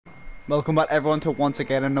Welcome back everyone to once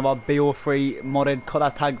again another BO3 modded colour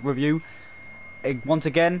tag review. Once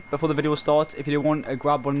again, before the video starts, if you do want to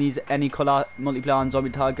grab one of these any colour multiplayer and zombie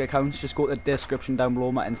tag accounts, just go to the description down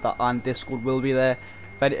below. My Insta and Discord will be there.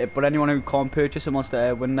 But anyone who can't purchase and wants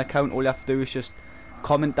to win an account, all you have to do is just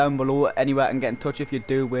comment down below anywhere and get in touch if you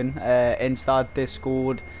do win. Insta,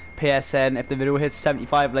 Discord, PSN. If the video hits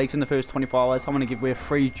 75 likes in the first 24 hours, I'm going to give away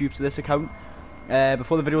free dupes to this account.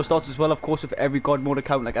 Before the video starts as well, of course, with every god mode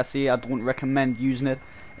account, like I say, I don't recommend using it,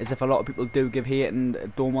 as if a lot of people do give hate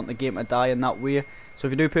and don't want the game to die in that way. So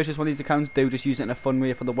if you do purchase one of these accounts, do just use it in a fun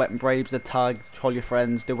way for the weapon bribes, the tag, troll your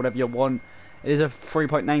friends, do whatever you want. It is a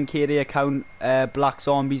 3.9 KD account, black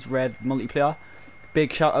zombies, red multiplayer.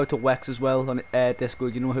 Big shout out to Wex as well on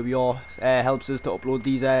Discord, you know who we are, helps us to upload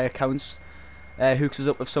these accounts. Hooks us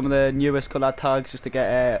up with some of the newest colour tags just to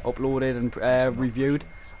get uploaded and reviewed,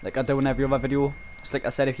 like I do in every other video. Just like I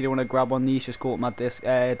said, if you don't want to grab one of these, just go to my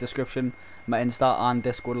description. My Insta and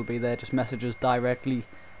Discord will be there. Just message us directly,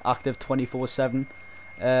 active 24/7.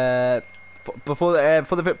 Before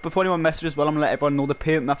anyone messages, well, I'm gonna let everyone know the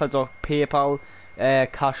payment methods are PayPal,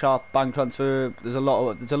 Cash App, bank transfer. There's a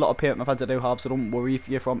lot of payment methods I do have, so don't worry if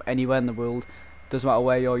you're from anywhere in the world. Doesn't matter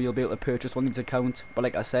where you are, you'll be able to purchase one of these accounts. But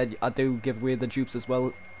like I said, I do give away the dupes as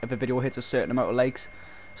well if a video hits a certain amount of likes.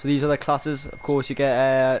 So these are the classes. Of course, you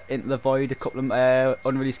get Into the Void, a couple of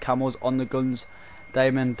unreleased camos on the guns,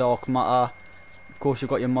 Diamond, Dark Matter. Of course, you've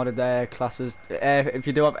got your modded classes. If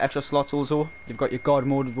you do have extra slots also, you've got your God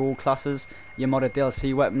mode role classes, your modded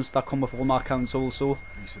DLC weapons that come with all my accounts also.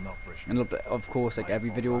 And of course, like every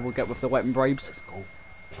video we'll get with the weapon bribes.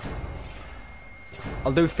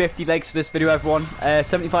 I'll do 50 likes to this video, everyone.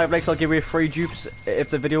 75 likes, I'll give away free dupes. If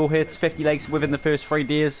the video hits 50 likes within the first 3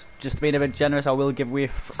 days, just being a bit generous, I will give away.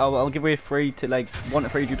 I'll give away free to like 1 to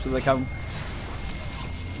 3 dupes to the account.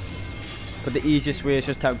 But the easiest way is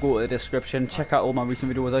just to go to the description, check out all my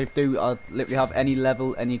recent videos. I literally have any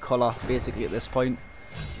level, any colour, basically at this point.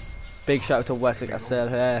 Big shout out to Wex, like I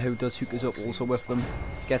said, who does hook us up also with them,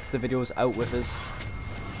 gets the videos out with us.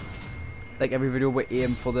 Like every video we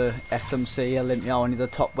aim for the XMC, Olympia, any of the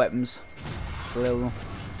top weapons. So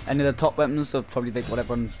any of the top weapons are probably like what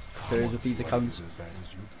everyone prefers with these accounts.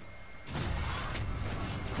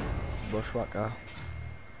 Bushwhacker.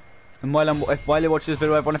 And while you watch this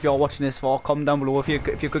video, everyone, if you're watching this far, comment down below if you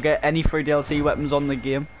could get any free DLC weapons on the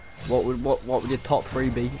game. What would your top 3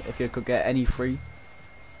 be if you could get any free?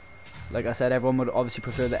 Like I said, everyone would obviously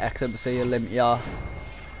prefer the XMC, Olympia.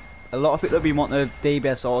 A lot of people have been wanting the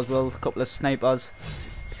DBSR as well, a couple of snipers.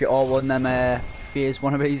 If you are one of them phase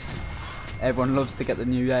wannabes, everyone loves to get the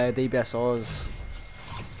new DBSRs.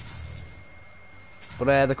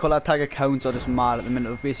 But the colour tag accounts are just mad at the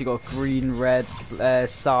minute. We've basically got green, red,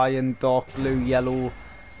 cyan, dark blue, yellow,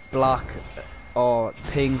 black, or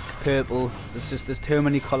pink, purple. There's too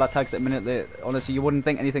many colour tags at the minute that honestly you wouldn't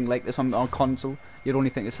think anything like this on console. You'd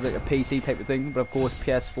only think it's like a PC type of thing, but of course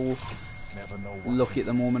PS4. Lucky at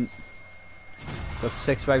the moment. Got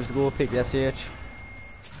 6 waves to go, PPSH.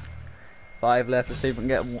 5 left, let's see if we can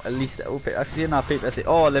get at least actually not PPSH.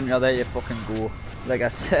 Oh, Olympia, there you fucking go. Like I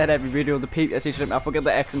said every video, the PPSH, I forget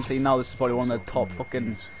the XMC now, this is probably one of the top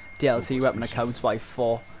fucking DLC weapon accounts by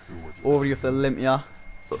far. Over with the Olympia.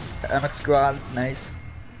 MX Grand, nice.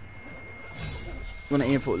 I'm gonna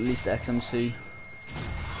aim for at least the XMC.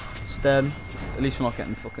 Stern, at least we're not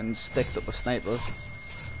getting fucking sticked up with snipers.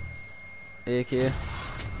 AK.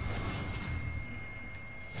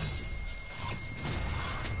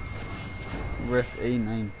 Rift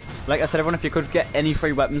E9. Like I said, everyone, if you could get any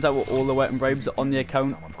free weapons out with all the weapon bribes on the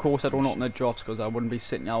account, of course I don't open the drops because I wouldn't be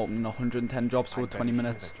sitting out opening 110 drops for 20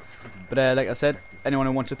 minutes. But like I said, anyone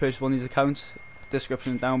who wants to purchase one of these accounts,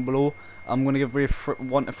 description down below. I'm going to give away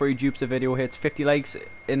 1 to 3 dupes. The video hits 50 likes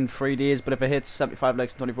in 3 days, but if it hits 75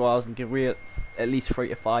 likes in 24 hours, I'll give away at least 3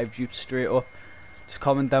 to 5 dupes straight up. Just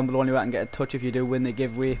comment down below anywhere and get in touch if you do win the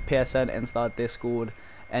giveaway. PSN, Insta, Discord,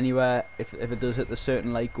 anywhere if it does hit the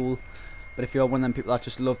certain like goal. But if you're one of them people that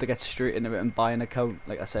just love to get straight into it and buy an account,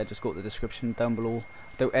 like I said, just go to the description down below.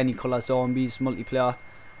 Do any colour zombies, multiplayer,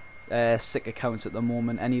 sick accounts at the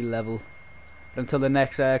moment, any level. But until the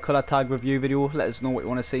next colour tag review video, let us know what you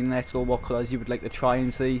want to see next or what colours you would like to try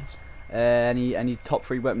and see. Any top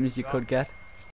 3 weapons you could get.